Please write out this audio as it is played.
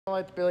Hello,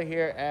 it's Billy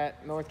here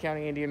at North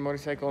County Indian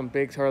Motorcycle and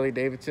Biggs Harley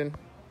Davidson.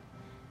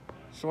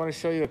 Just want to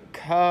show you a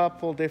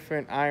couple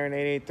different Iron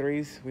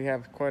 883s. We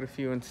have quite a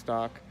few in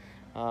stock.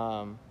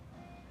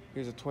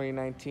 Here's a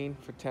 2019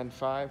 for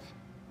 10.5,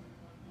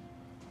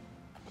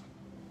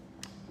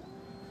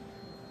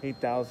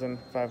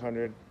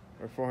 8,500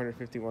 or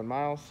 451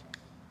 miles.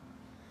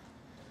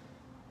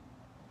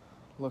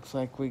 Looks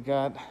like we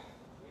got, I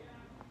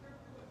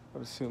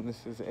would assume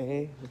this is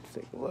let's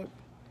take a look.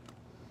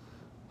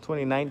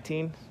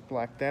 2019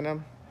 black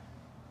denim,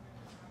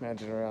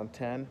 imagine around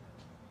 10.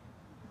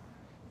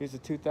 Here's a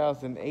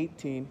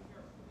 2018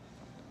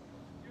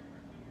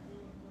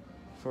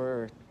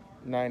 for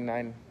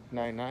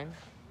 9,999.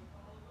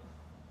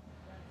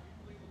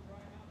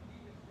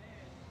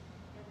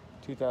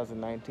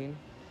 2019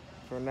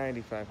 for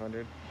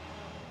 9,500.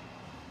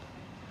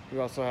 We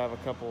also have a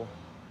couple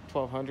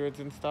 1200s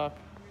in stock.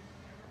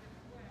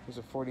 Here's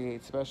a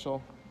 48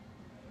 special.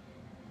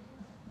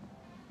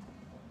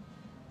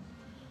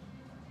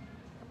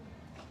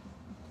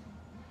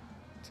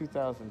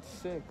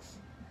 $2006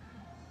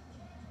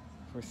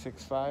 for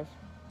 6.5.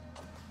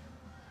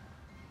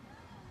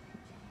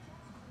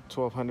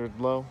 1200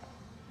 low.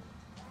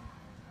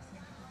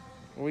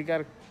 We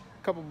got a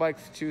couple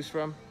bikes to choose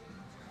from.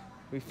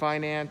 We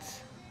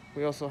finance.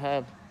 We also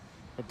have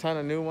a ton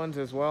of new ones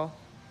as well.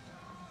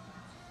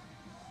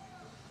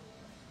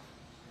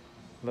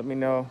 Let me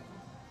know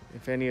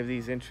if any of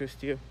these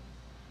interest you.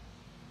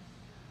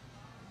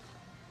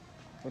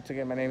 Once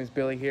again, my name is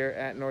Billy here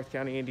at North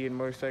County Indian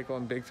Motorcycle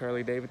and Biggs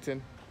Harley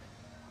Davidson.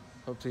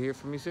 Hope to hear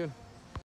from you soon.